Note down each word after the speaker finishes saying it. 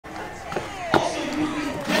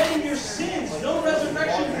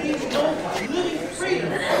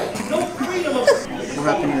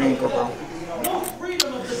wrapping your ankle, bro?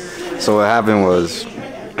 So what happened was,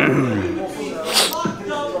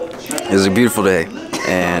 it was a beautiful day,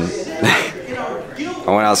 and I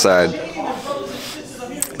went outside,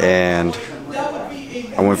 and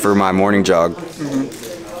I went for my morning jog.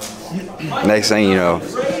 Next thing you know,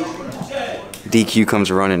 DQ comes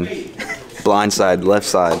running, blind side, left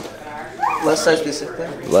side. Left side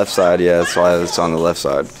specifically? Left side, yeah, that's why it's on the left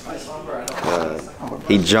side.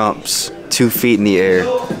 He jumps 2 feet in the air.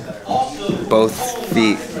 Both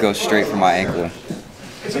feet go straight for my ankle.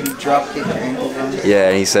 So you dropped your ankle, bro? Yeah,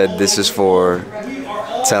 and he said this is for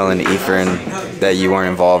telling Ephraim that you weren't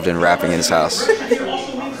involved in rapping in his house.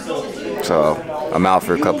 So I'm out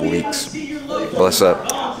for a couple weeks. Bless up.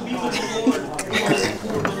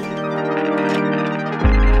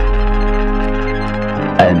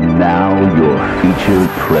 And now your featured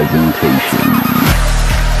presentation.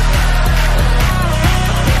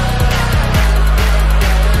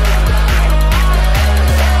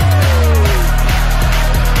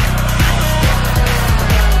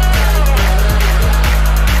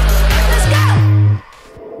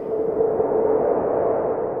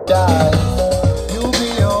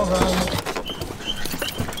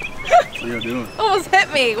 Almost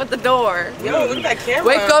hit me with the door. Yo, look at that camera.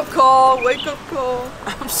 Wake up call, wake up call.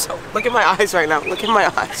 I'm so, look at my eyes right now. Look at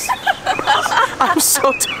my eyes. I'm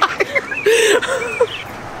so tired.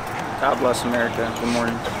 God bless America. Good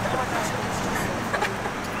morning.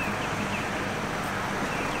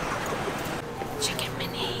 Chicken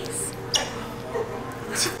minis.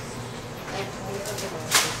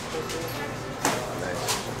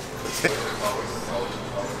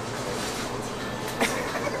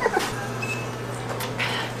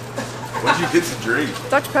 What'd you get to drink?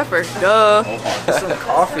 Dr. Pepper. Duh. Some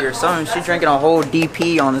coffee or something. She's drinking a whole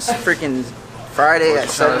DP on this freaking Friday at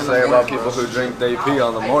 7 What you trying to say about people who drink DP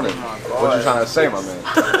on the morning? What you trying to say, my man?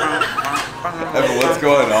 Evan, what's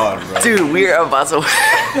going on, bro? Dude, we're about to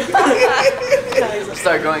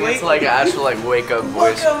start going into like an actual like wake up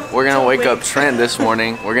voice. We're gonna wake up Trent this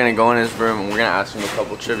morning. We're gonna go in his room and we're gonna ask him a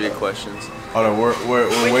couple trivia questions. Hold on,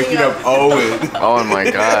 we're waking up Owen. Oh my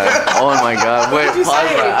god. Oh my god. Wait, pause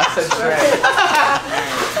that. I said Trent.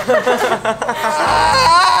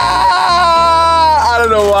 I don't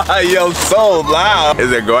know why I yelled so loud.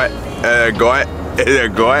 Is it good? Is it good? Is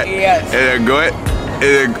it good? Yes. Is it good?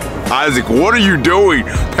 Is it... Isaac, what are you doing?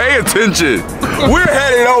 Pay attention. We're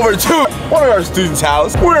headed over to one of our students'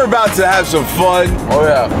 house. We're about to have some fun. Oh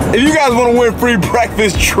yeah. If you guys want to win free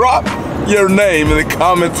breakfast, drop your name in the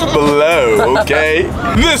comments below, okay?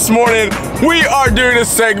 This morning, we are doing a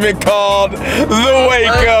segment called The Wake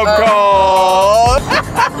Up Call.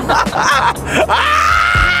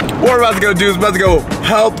 What we're about to go do is about to go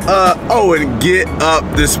help Owen get up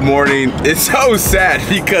this morning. It's so sad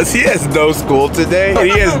because he has no school today and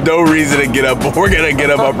he has no reason to get up, but we're gonna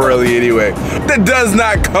get him up early anyway. That does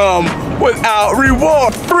not come without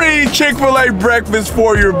reward. Free Chick-fil-A breakfast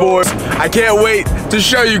for your boys. I can't wait to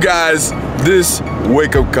show you guys this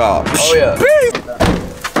wake-up call. Oh yeah. Peace.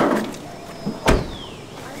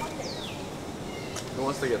 Who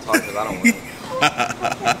wants to get talked because I don't win.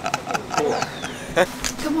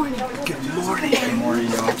 Good morning. Good morning. Good morning,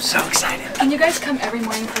 y'all. I'm so excited. Can you guys come every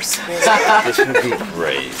morning for school? This would be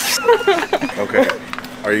great. Okay.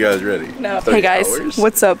 Are you guys ready? No. Hey guys,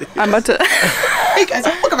 what's up? I'm about to Hey guys,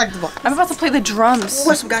 welcome back to the vlog. I'm about to play the drums.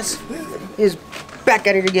 What's up, guys? He's back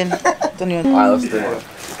at it again. Don't even. Alright, let's do it.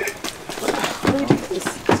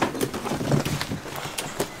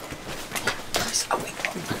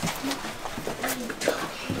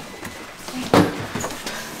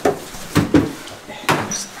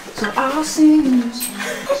 So I'll sing this.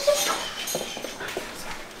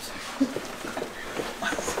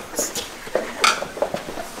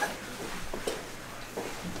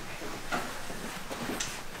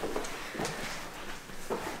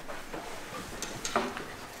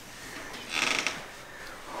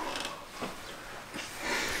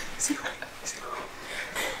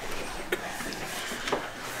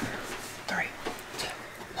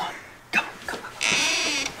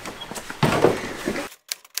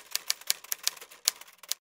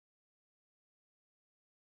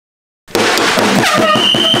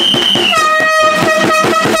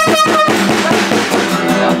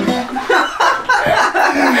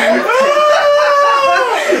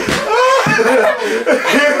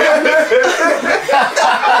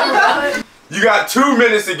 You got 2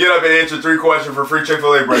 minutes to get up and answer 3 questions for free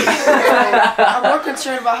Chick-fil-A breakfast. I'm more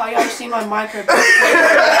concerned about how y'all seen my Minecraft.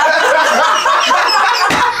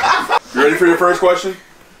 You ready for your first question?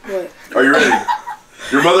 What? Are you ready?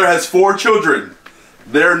 Your mother has 4 children.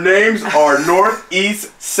 Their names are north,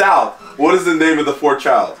 east, south. What is the name of the fourth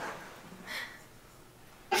child?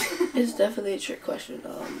 It's definitely a trick question.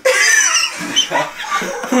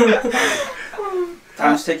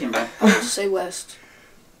 Time's ticking, bro. I'll just say west.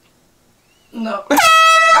 No. You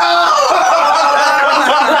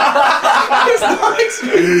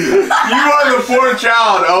are the fourth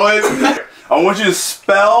child, Owen. I want you to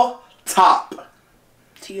spell top.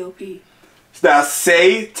 T-O-P. Now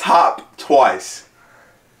say top twice.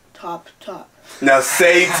 Top. Now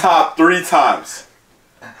say top 3 times.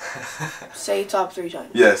 Say top 3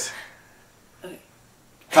 times. Yes. Okay.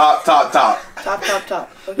 Top. Top.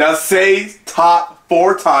 Okay. Now say top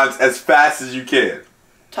 4 times as fast as you can.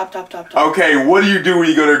 Top. Okay, what do you do when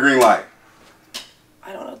you go to a green light?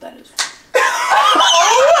 I don't know what that is.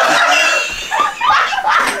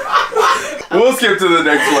 We'll skip to the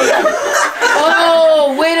next question.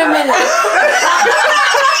 Oh, wait a minute.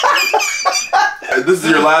 This is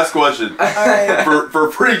your last question. Alright.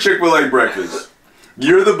 For free Chick-fil-A breakfast.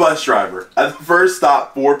 You're the bus driver. At the first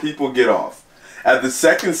stop, 4 people get off. At the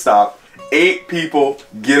second stop, 8 people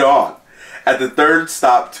get on. At the third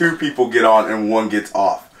stop, 2 people get on and 1 gets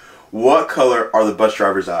off. What color are the bus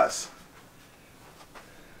driver's eyes?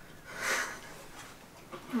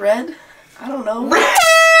 Red? I don't know.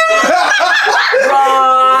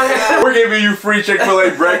 We're giving you free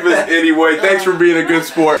Chick-fil-A breakfast anyway. Thanks for being a good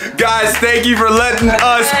sport. Guys, thank you for letting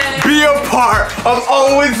us be a part of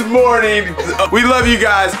Owen's Morning. We love you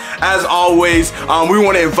guys as always. We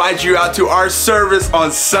want to invite you out to our service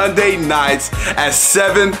on Sunday nights at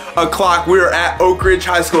 7 o'clock. We are at Oak Ridge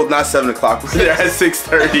High School. Not 7 o'clock. We're there at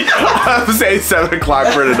 6:30. I'm saying 7 o'clock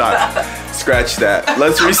for tonight. Scratch that.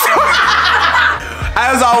 Let's restart.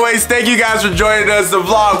 As always, thank you guys for joining us. The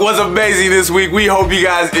vlog was amazing this week. We hope you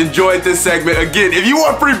guys enjoyed this segment. Again, if you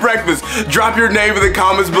want free breakfast, drop your name in the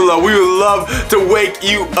comments below. We would love to wake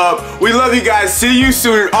you up. We love you guys. See you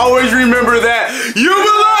soon. Always remember that you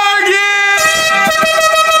belong.